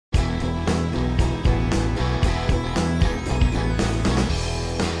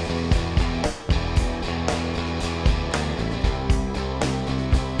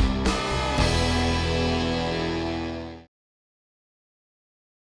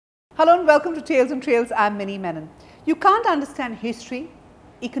Hello and welcome to Tales and Trails. I'm Minnie Menon. You can't understand history,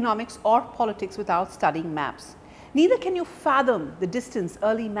 economics or politics without studying maps. Neither can you fathom the distance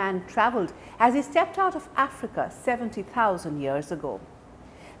early man traveled as he stepped out of Africa 70,000 years ago.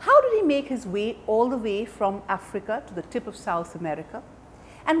 How did he make his way all the way from Africa to the tip of South America?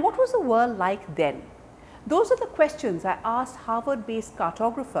 And what was the world like then? Those are the questions I asked Harvard-based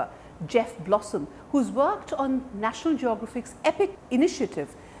cartographer Jeff Blossom, who's worked on National Geographic's epic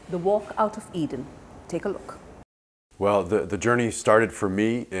initiative, The Walk Out of Eden. Take a look. Well, the journey started for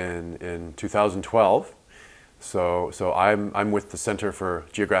me in 2012. So I'm with the Center for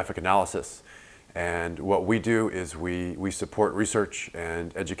Geographic Analysis, and what we do is we support research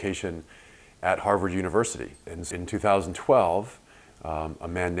and education at Harvard University. And in 2012, a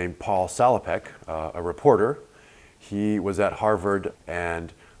man named Paul Salopek, a reporter, he was at Harvard,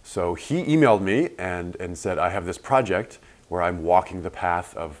 and so he emailed me and said, I have this project where I'm walking the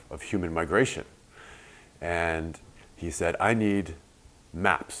path of human migration. And he said, I need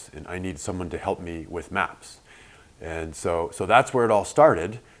maps, and I need someone to help me with maps. And so that's where it all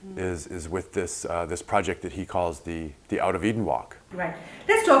started, is with this project that he calls the Out of Eden Walk. Right.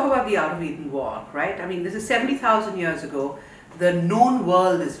 Let's talk about the Out of Eden Walk, right? I mean, this is 70,000 years ago. The known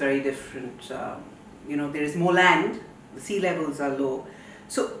world is very different. There is more land, the sea levels are low.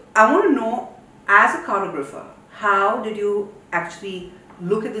 So I want to know, as a cartographer, how did you actually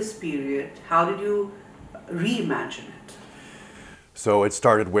look at this period? How did you reimagine it? So it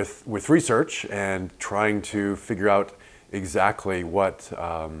started with research and trying to figure out exactly what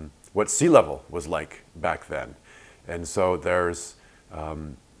sea level was like back then. And so there's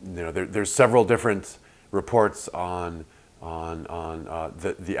several different reports on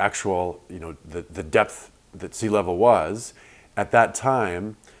the actual the depth that sea level was. At that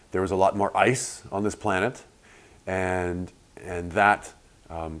time, there was a lot more ice on this planet, and that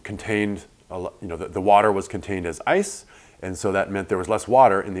contained the water was contained as ice. And so that meant there was less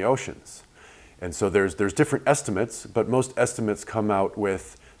water in the oceans. And so there's different estimates, but most estimates come out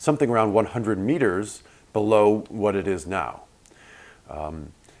with something around 100 meters below what it is now.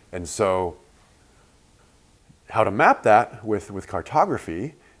 And so how to map that with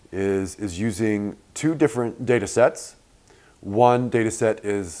cartography is using two different data sets. One data set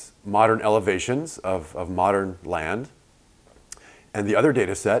is modern elevations of modern land, and the other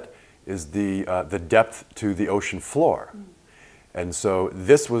data set is the depth to the ocean floor. And so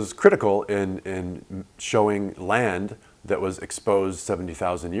this was critical in showing land that was exposed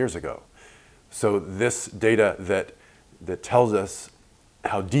 70,000 years ago. So this data that tells us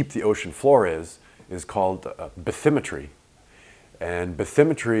how deep the ocean floor is called bathymetry. And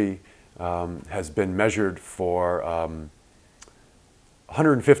bathymetry has been measured for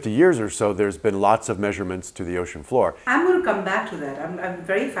 150 years or so. There's been lots of measurements to the ocean floor. I'm going to come back to that. I'm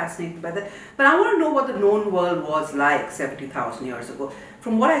very fascinated by that. But I want to know what the known world was like 70,000 years ago.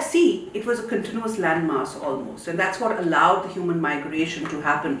 From what I see, it was a continuous landmass almost. And that's what allowed the human migration to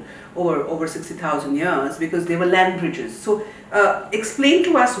happen over 60,000 years, because they were land bridges. So explain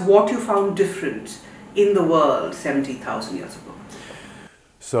to us what you found different in the world 70,000 years ago.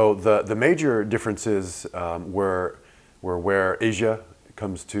 So the major differences were where Asia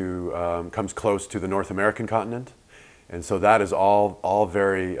comes close to the North American continent, and so that is all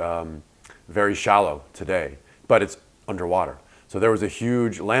very shallow today, but it's underwater. So there was a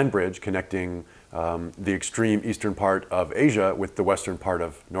huge land bridge connecting the extreme eastern part of Asia with the western part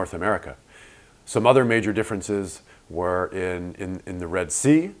of North America. Some other major differences were in the Red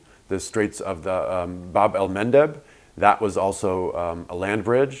Sea, the Straits of the Bab el-Mandeb. That was also a land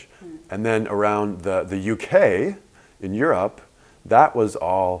bridge, and then around the UK in Europe, that was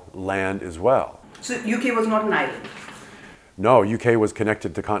all land as well. So UK was not an island? No, UK was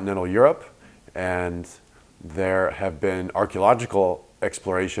connected to continental Europe, and there have been archaeological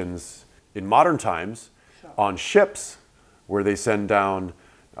explorations in modern times on ships where they send down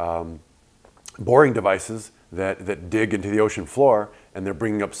boring devices that dig into the ocean floor, and they're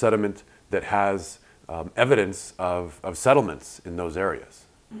bringing up sediment that has evidence of settlements in those areas.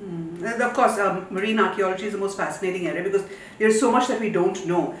 And of course, marine archaeology is the most fascinating area because there's so much that we don't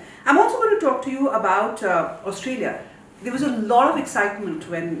know. I'm also going to talk to you about Australia. There was a lot of excitement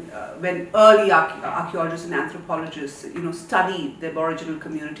when early archaeologists and anthropologists, studied the Aboriginal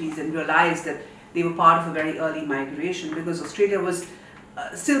communities and realized that they were part of a very early migration, because Australia was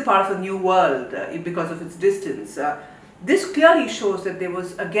still part of a new world because of its distance. This clearly shows that there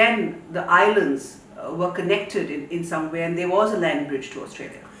was, again, the islands were connected in some way, and there was a land bridge to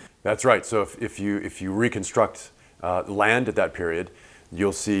Australia. That's right. So if you reconstruct land at that period,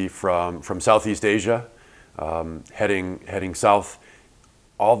 you'll see from Southeast Asia heading south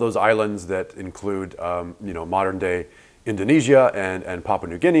all those islands that include modern day Indonesia and Papua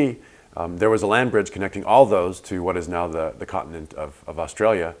New Guinea. There was a land bridge connecting all those to what is now the continent of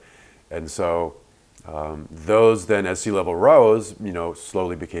Australia. And so those then, as sea level rose,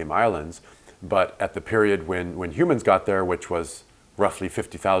 slowly became islands. But at the period when humans got there, which was roughly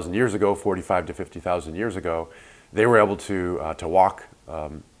 50,000 years ago, 45 to 50,000 years ago, they were able to walk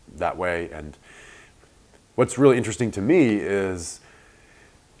that way. And what's really interesting to me is,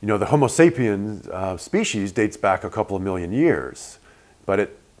 the Homo sapiens species dates back a couple of million years,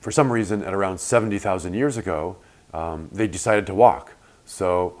 but for some reason at around 70,000 years ago, they decided to walk.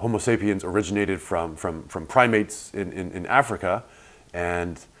 So Homo sapiens originated from primates in Africa,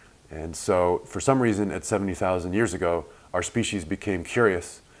 and so for some reason at 70,000 years ago, our species became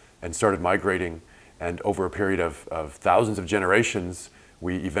curious and started migrating, and over a period of thousands of generations,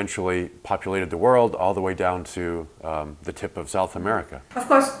 we eventually populated the world all the way down to the tip of South America. Of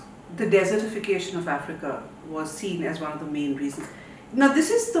course, the desertification of Africa was seen as one of the main reasons. Now, this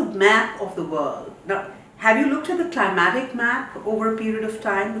is the map of the world. Now, have you looked at the climatic map over a period of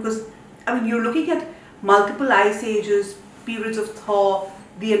time? Because, you're looking at multiple ice ages, periods of thaw,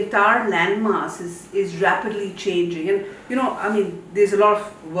 the entire landmass is rapidly changing. And, there's a lot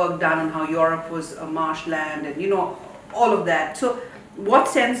of work done on how Europe was a marshland and, all of that. So, what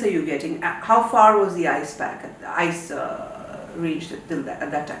sense are you getting? How far was the ice pack, ice reached at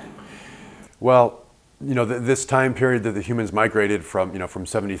that time? Well, this time period that the humans migrated from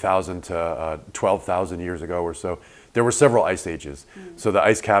 70,000 to 12,000 years ago or so, there were several ice ages. So the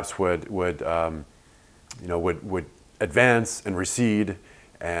ice caps would advance and recede,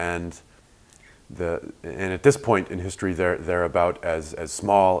 and at this point in history, they're about as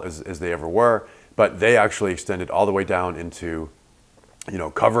small as they ever were. But they actually extended all the way down into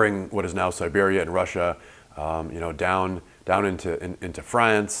covering what is now Siberia and Russia, down into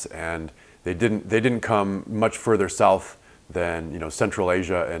France, and they didn't come much further south than Central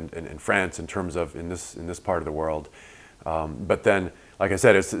Asia and France in terms of in this part of the world. But then, like I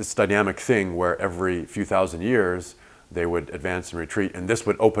said, it's this dynamic thing where every few thousand years they would advance and retreat, and this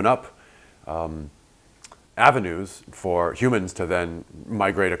would open up avenues for humans to then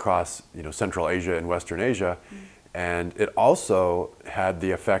migrate across Central Asia and Western Asia. And it also had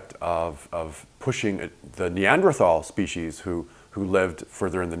the effect of pushing the Neanderthal species who lived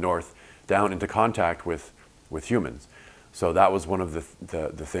further in the north down into contact with humans. So that was one of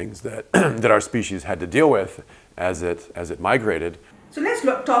the things that that our species had to deal with as it migrated. So let's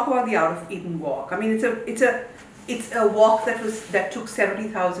talk about the Out of Eden walk. It's a walk that took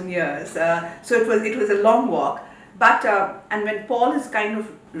 70,000 years. So it was a long walk. But and when Paul is kind of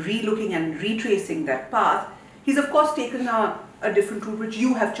re-looking and retracing that path, he's of course taken a different route which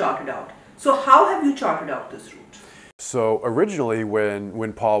you have charted out. So how have you charted out this route? So originally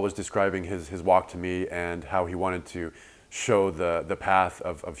when Paul was describing his walk to me and how he wanted to show the path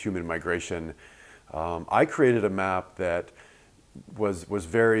of human migration, I created a map that was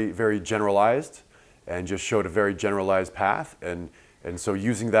very, very generalized and just showed a very generalized path. And so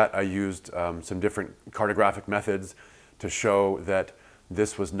using that, I used some different cartographic methods to show that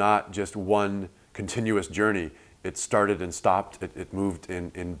this was not just one continuous journey. It started and stopped. It moved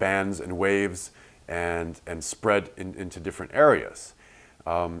in bands and waves and spread into different areas.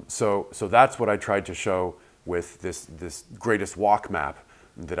 So that's what I tried to show with this greatest walk map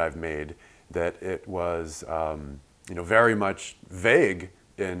that I've made, that it was very much vague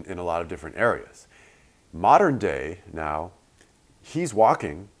in a lot of different areas. Modern day now, he's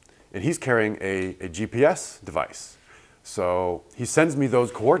walking and he's carrying a GPS device. So he sends me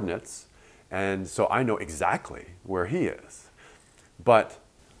those coordinates, and so I know exactly where he is. But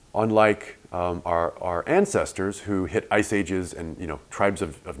unlike our ancestors who hit ice ages and tribes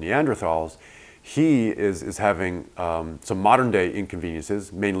of Neanderthals, he is having some modern day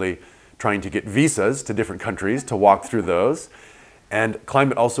inconveniences, mainly trying to get visas to different countries to walk through those. And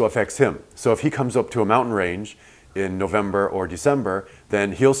climate also affects him. So if he comes up to a mountain range in November or December,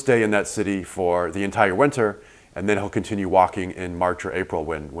 then he'll stay in that city for the entire winter, and then he'll continue walking in March or April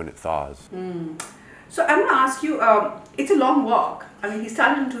when it thaws. So I'm going to ask you, it's a long walk. He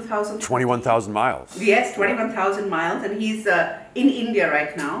started in 2000. 21,000 miles. Yes, 21,000 miles, and he's in India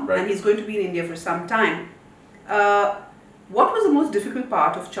right now, right. And he's going to be in India for some time. What was the most difficult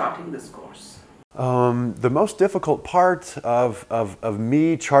part of charting this course? The most difficult part of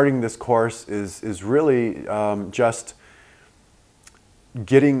me charting this course is really just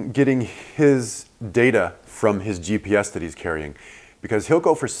getting his data from his GPS that he's carrying, because he'll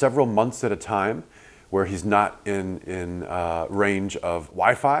go for several months at a time where he's not in range of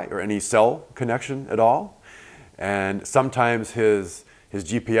Wi-Fi or any cell connection at all, and sometimes his his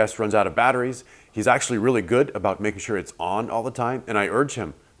GPS runs out of batteries. He's actually really good about making sure it's on all the time, and I urge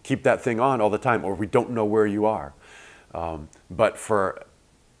him, keep that thing on all the time or we don't know where you are. But for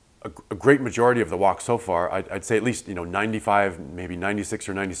a great majority of the walk so far, I'd say at least 95, maybe 96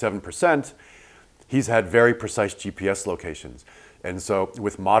 or 97%, he's had very precise GPS locations. And so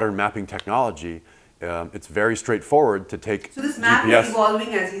with modern mapping technology, it's very straightforward to take So this map GPS, is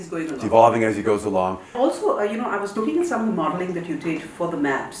evolving as he's going along. it's evolving as he goes along. Also, I was looking at some of the modeling that you did for the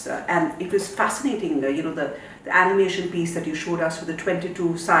maps, and it was fascinating, the animation piece that you showed us with the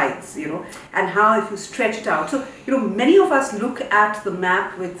 22 sides, and how if you stretch it out. So, many of us look at the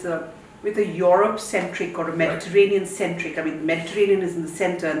map with a Europe-centric or a Mediterranean-centric. I mean, Mediterranean is in the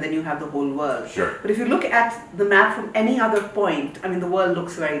center and then you have the whole world. Sure. But if you look at the map from any other point, I mean, the world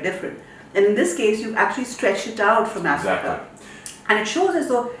looks very different. And in this case, you've actually stretched it out from Africa. Exactly. And it shows as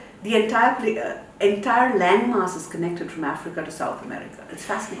though the entire landmass is connected from Africa to South America. It's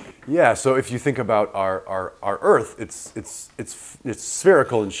fascinating. Yeah, so if you think about our Earth, it's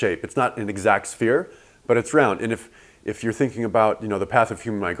spherical in shape. It's not an exact sphere, but it's round. And if you're thinking about the path of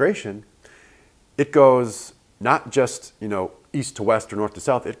human migration, it goes not just east to west or north to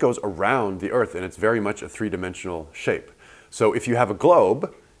south. It goes around the Earth, and it's very much a three-dimensional shape. So if you have a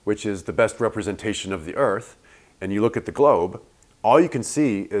globe, which is the best representation of the Earth, and you look at the globe, all you can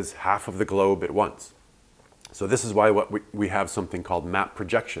see is half of the globe at once. So this is why we have something called map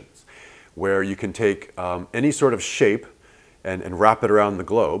projections, where you can take any sort of shape and wrap it around the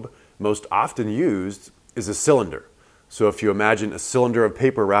globe. Most often used is a cylinder. So if you imagine a cylinder of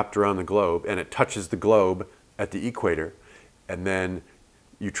paper wrapped around the globe and it touches the globe at the equator, and then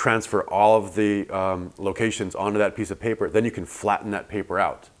you transfer all of the locations onto that piece of paper, then you can flatten that paper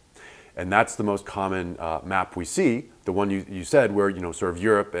out. And that's the most common map we see, the one you said where sort of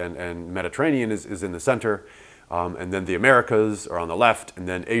Europe and Mediterranean is in the center, and then the Americas are on the left, and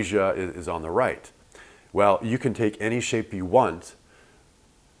then Asia is on the right. Well, you can take any shape you want,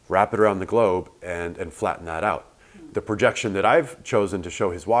 wrap it around the globe, and flatten that out. The projection that I've chosen to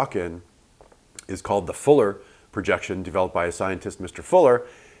show his walk in is called the Fuller projection, developed by a scientist, Mr. Fuller,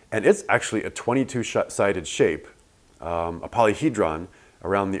 and it's actually a 22-sided shape, a polyhedron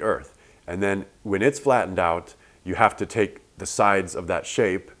around the Earth. And then when it's flattened out, you have to take the sides of that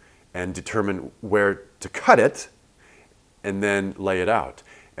shape and determine where to cut it and then lay it out.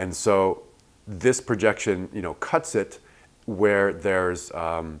 And so this projection, cuts it where there's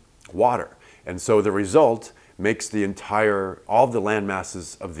water. And so the result makes all the land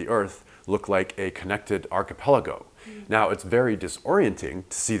masses of the Earth look like a connected archipelago. Now, it's very disorienting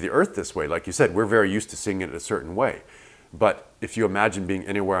to see the Earth this way. Like you said, we're very used to seeing it a certain way. But if you imagine being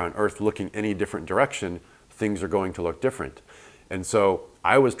anywhere on Earth looking any different direction, things are going to look different. And so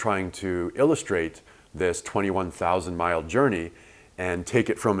I was trying to illustrate this 21,000-mile journey and take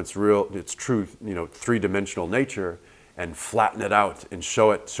it from its true, three-dimensional nature and flatten it out and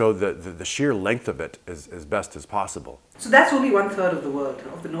show the sheer length of it as best as possible. So that's only 1/3 of the world,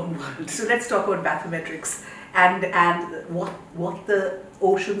 of the known world. So let's talk about bathymetrics and what the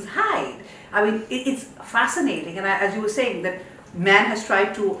oceans hide. I mean, it's fascinating, and as you were saying, that man has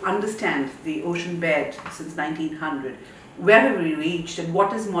tried to understand the ocean bed since 1900. Where have we reached, and what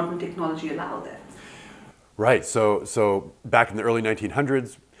does modern technology allow there? Right. So back in the early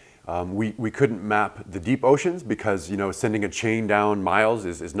 1900s, we couldn't map the deep oceans because sending a chain down miles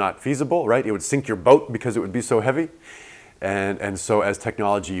is not feasible. Right. It would sink your boat because it would be so heavy, and so as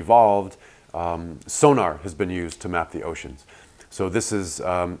technology evolved, sonar has been used to map the oceans. So this is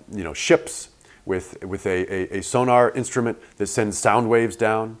ships with a sonar instrument that sends sound waves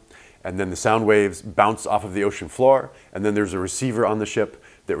down, and then the sound waves bounce off of the ocean floor, and then there's a receiver on the ship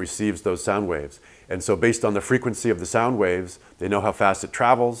that receives those sound waves. And so based on the frequency of the sound waves, they know how fast it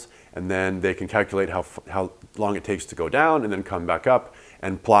travels, and then they can calculate how long it takes to go down and then come back up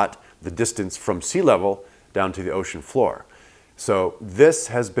and plot the distance from sea level down to the ocean floor. So this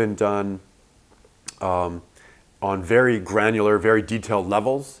has been done on very granular, very detailed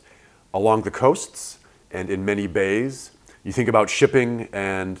levels along the coasts and in many bays. You think about shipping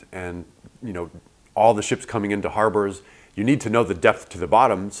and all the ships coming into harbors, you need to know the depth to the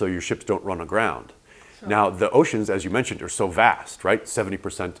bottom so your ships don't run aground. Sure. Now, the oceans, as you mentioned, are so vast, right?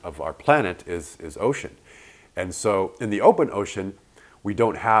 70% of our planet is ocean. And so in the open ocean, we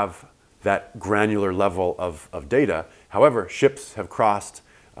don't have that granular level of data. However, ships have crossed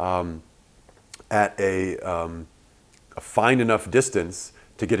at a fine enough distance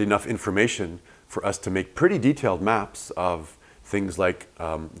to get enough information for us to make pretty detailed maps of things like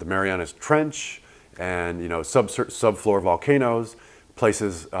the Marianas Trench and subfloor volcanoes,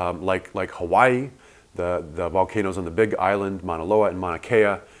 places like Hawaii. The volcanoes on the Big Island, Mauna Loa and Mauna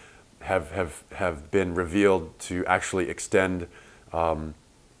Kea, have been revealed to actually extend from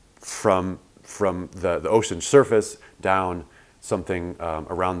the ocean surface down something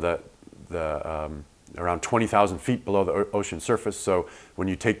around around 20,000 feet below the ocean surface. So when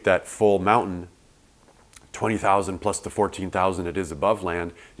you take that full mountain, 20,000 plus the 14,000 it is above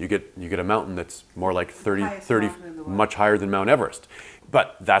land, you get a mountain that's more like 30 much higher than Mount Everest.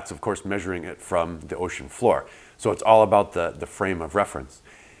 But that's of course measuring it from the ocean floor. So it's all about the frame of reference.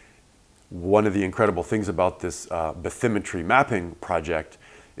 One of the incredible things about this bathymetry mapping project,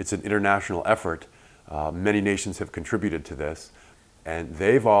 it's an international effort. Many nations have contributed to this, and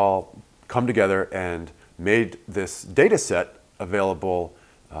they've all come together and made this data set available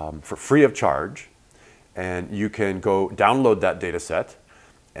for free of charge. And you can go download that data set,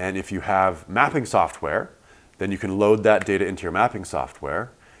 and if you have mapping software, then you can load that data into your mapping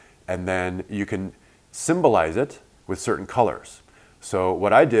software, and then you can symbolize it with certain colors. So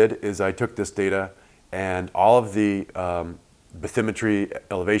what I did is I took this data and all of the bathymetry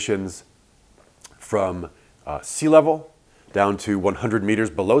elevations from sea level down to 100 meters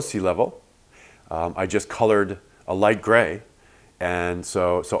below sea level. I just colored a light gray. And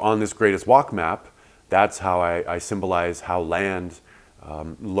so on this greatest walk map, that's how I symbolize how land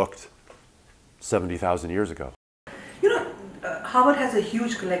looked 70,000 years ago. You know, Harvard has a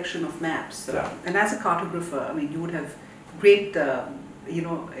huge collection of maps. And as a cartographer, I mean, you would have great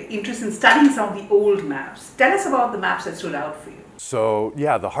interest in studying some of the old maps. Tell us about the maps that stood out for you. So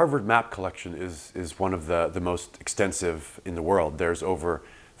yeah, the Harvard map collection is one of the most extensive in the world. There's over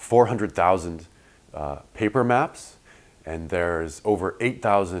 400,000 paper maps, and there's over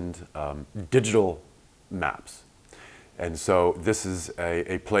 8,000 digital maps. And so this is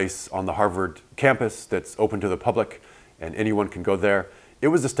a place on the Harvard campus that's open to the public, and anyone can go there. It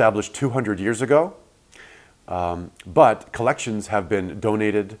was established 200 years ago, but collections have been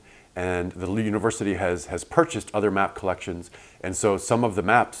donated, and the university has purchased other map collections. And so some of the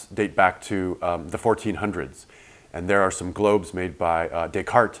maps date back to the 1400s. And there are some globes made by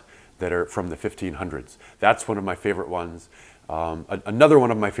Descartes that are from the 1500s. That's one of my favorite ones. Another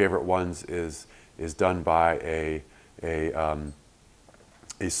one of my favorite ones is done by a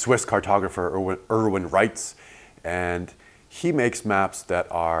Swiss cartographer, Erwin Reitz, and he makes maps that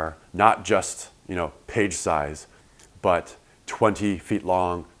are not just page size, but 20 feet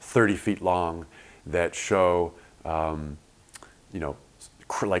long, 30 feet long, that show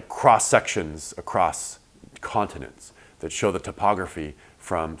like cross sections across continents, that show the topography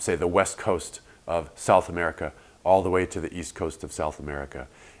from, say, the west coast of South America all the way to the east coast of South America.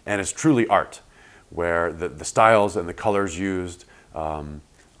 And it's truly art, where the styles and the colors used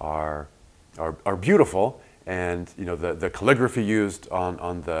are beautiful, and the calligraphy used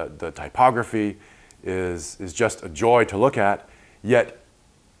on the typography is just a joy to look at, yet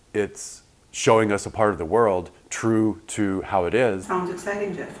it's showing us a part of the world true to how it is. Sounds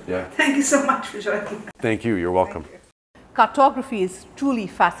exciting, Jeff. Yeah. Thank you so much for joining. Thank you. You're welcome. Thank you. Cartography is truly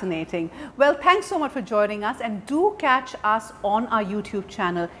fascinating. Well, thanks so much for joining us, and do catch us on our YouTube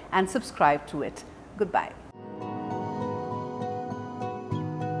channel and subscribe to it. Goodbye.